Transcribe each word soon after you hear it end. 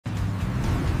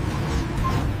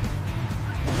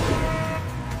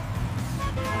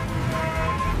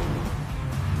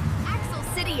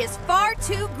far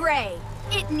too gray.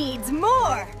 It needs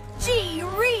more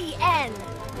G-re-N.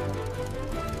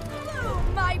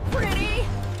 Bloom, my pretty,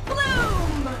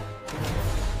 bloom!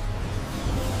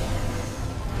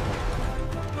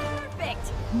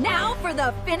 Perfect. Now for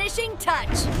the finishing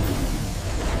touch.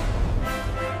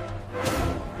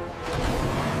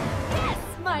 Yes,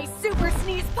 my super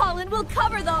sneeze pollen will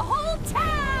cover the whole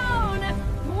town!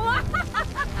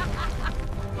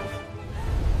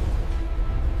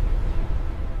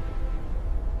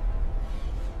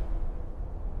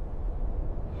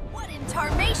 What in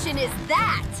tarnation is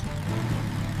that?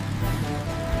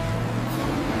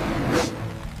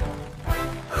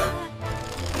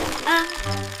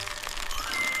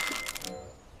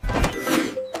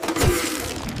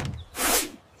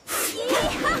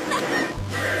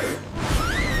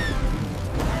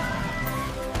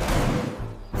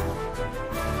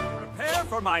 Prepare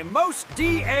for my most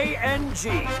D-A-N-G.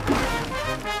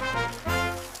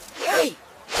 Hey!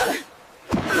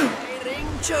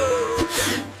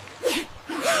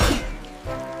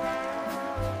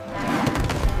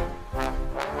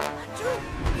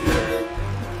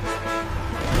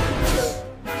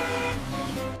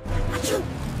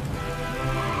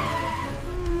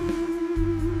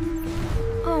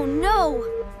 Oh no!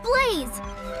 Blaze!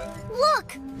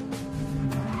 Look!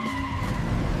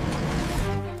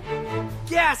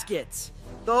 Gaskets!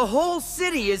 The whole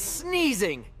city is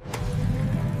sneezing!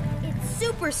 It's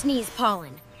super sneeze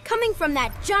pollen, coming from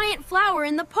that giant flower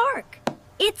in the park.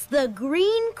 It's the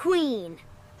Green Queen.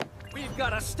 We've got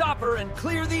to stop her and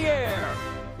clear the air!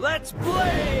 Let's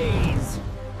blaze!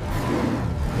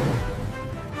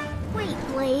 Wait,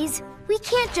 Blaze. We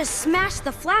can't just smash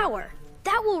the flower.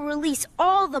 That will release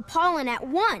all the pollen at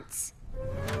once.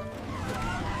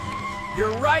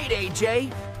 You're right,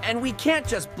 AJ. And we can't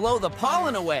just blow the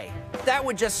pollen away. That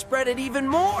would just spread it even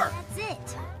more. That's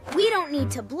it. We don't need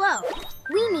to blow.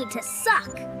 We need to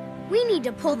suck. We need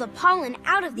to pull the pollen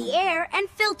out of the air and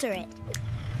filter it.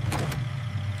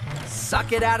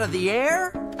 Suck it out of the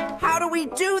air? How do we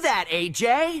do that,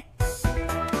 AJ?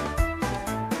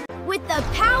 With the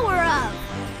power of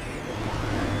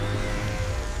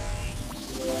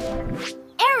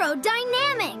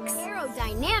aerodynamics.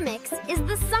 Aerodynamics is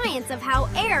the science of how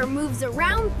air moves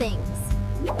around things.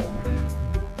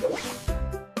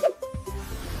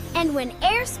 And when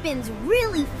air spins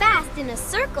really fast in a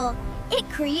circle, it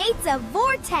creates a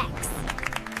vortex.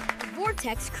 The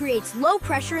vortex creates low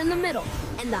pressure in the middle,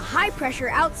 and the high pressure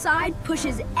outside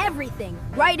pushes everything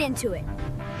right into it.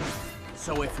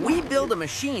 So if we build a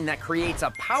machine that creates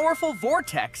a powerful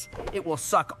vortex, it will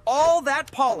suck all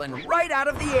that pollen right out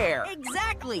of the air.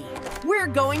 Exactly! We're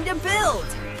going to build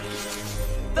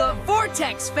the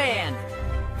Vortex Fan!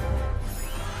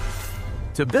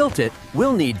 To build it,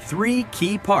 we'll need 3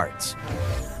 key parts.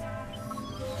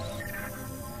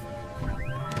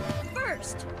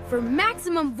 First, for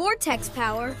maximum vortex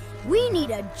power, we need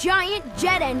a giant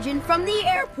jet engine from the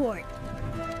airport.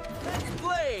 Let's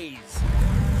blaze!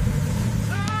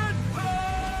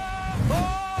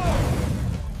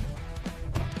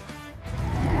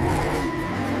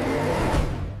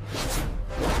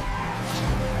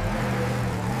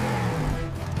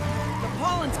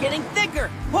 Pollen's getting thicker!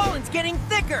 Pollen's getting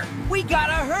thicker! We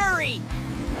gotta hurry!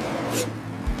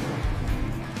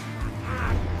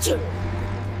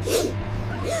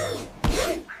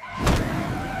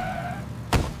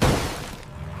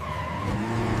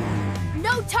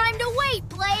 No time to wait,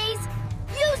 Blaze!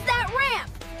 Use that ramp!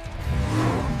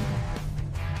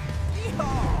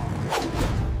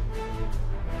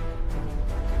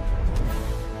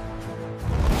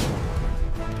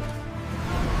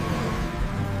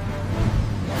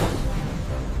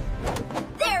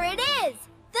 There it is!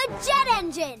 The jet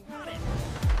engine!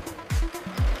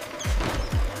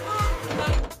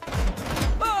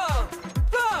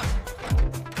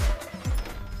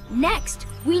 Next,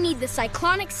 we need the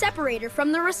cyclonic separator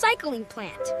from the recycling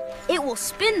plant. It will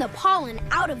spin the pollen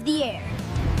out of the air.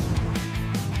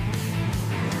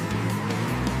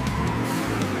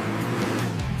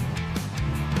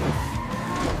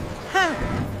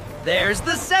 There's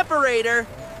the separator!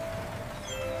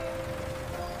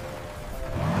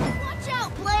 Watch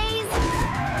out, Blaze!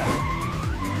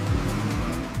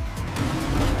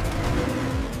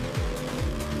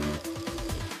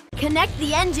 Connect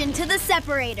the engine to the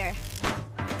separator.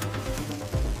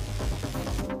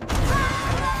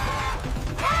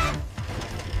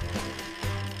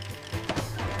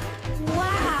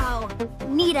 Wow!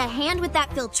 Need a hand with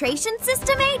that filtration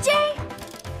system, AJ?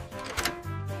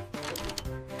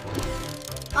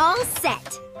 All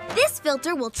set. This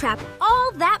filter will trap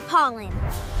all that pollen.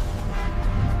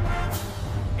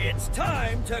 It's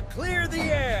time to clear the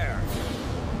air!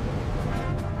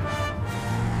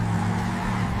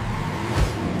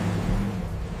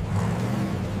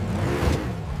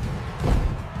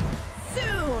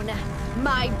 Soon,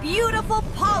 my beautiful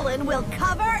pollen will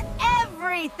cover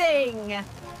everything!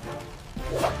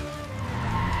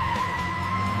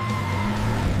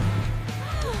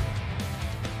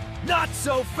 Not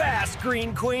so fast,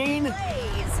 Green Queen!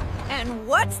 Blaze! And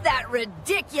what's that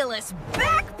ridiculous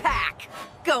backpack?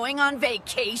 Going on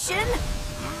vacation?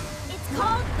 It's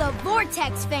called the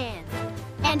Vortex Fan,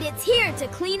 and it's here to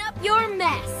clean up your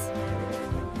mess.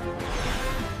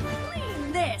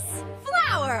 Clean this!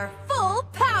 Flower! Full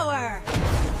power!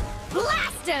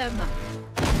 Blast him!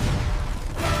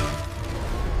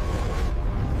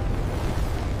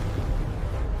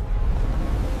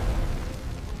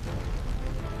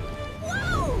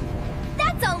 Whoa!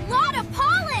 That's a lot of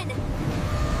pollen!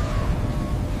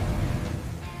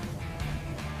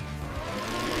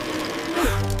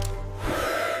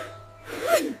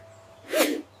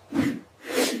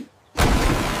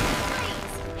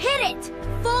 Hit it!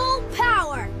 Full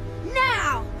power!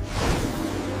 Now!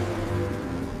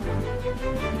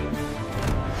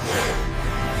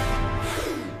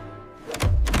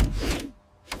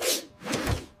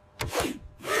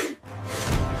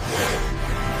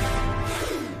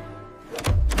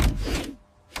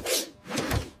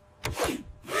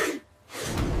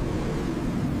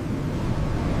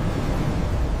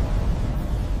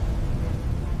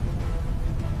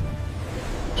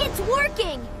 It's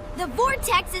working! The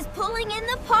vortex is pulling in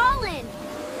the pollen!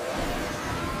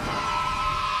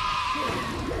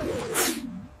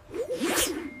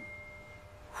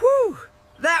 Whew!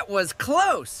 That was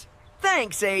close!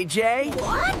 Thanks, AJ!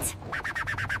 What?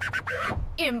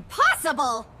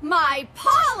 Impossible! My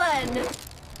pollen!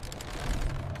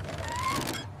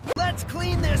 Let's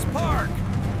clean this park!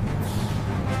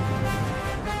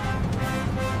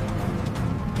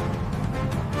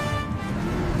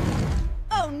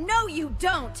 Oh, no you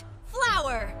don't!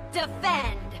 Flower,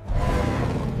 defend!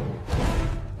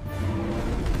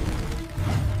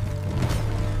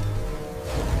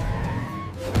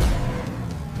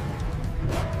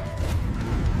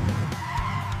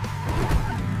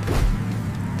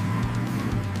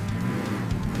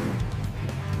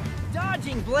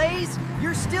 Dodging, Blaze!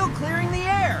 You're still clearing the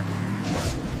air!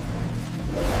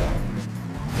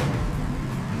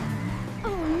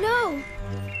 Oh no!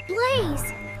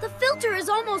 Blaze! The filter is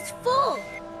almost full!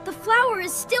 The flower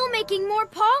is still making more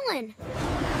pollen!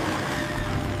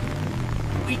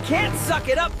 We can't suck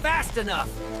it up fast enough!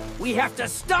 We have to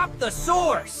stop the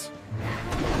source!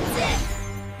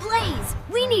 Blaze,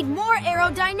 we need more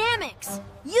aerodynamics!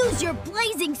 Use your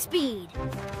blazing speed!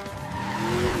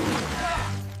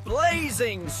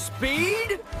 Blazing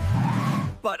speed?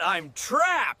 But I'm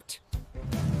trapped!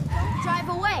 Don't drive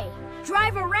away!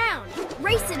 Drive around!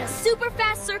 Race in a super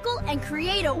fast circle and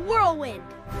create a whirlwind!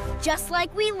 Just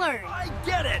like we learned! I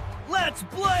get it! Let's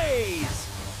blaze!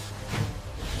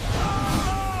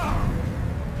 Ah!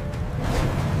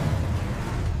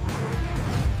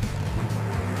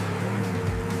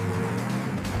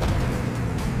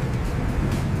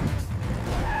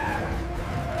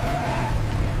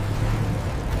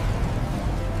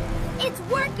 It's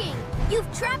working! You've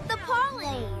trapped the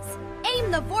pollen!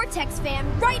 Aim the vortex fan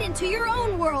right into your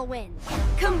own whirlwind!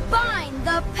 Combine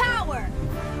the power!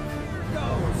 Here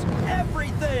goes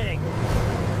everything!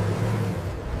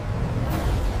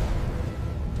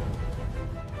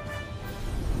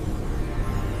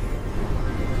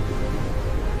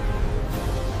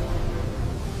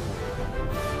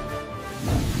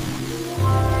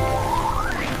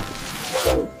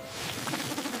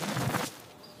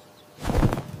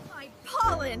 My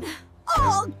pollen!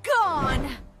 All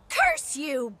gone! Curse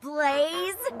you,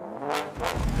 Blaze!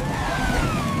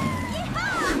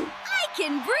 Yeehaw! I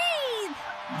can breathe!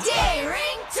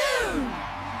 Darington!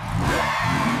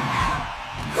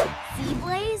 See,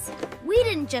 Blaze? We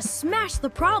didn't just smash the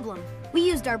problem. We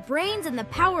used our brains and the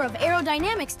power of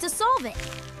aerodynamics to solve it.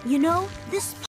 You know, this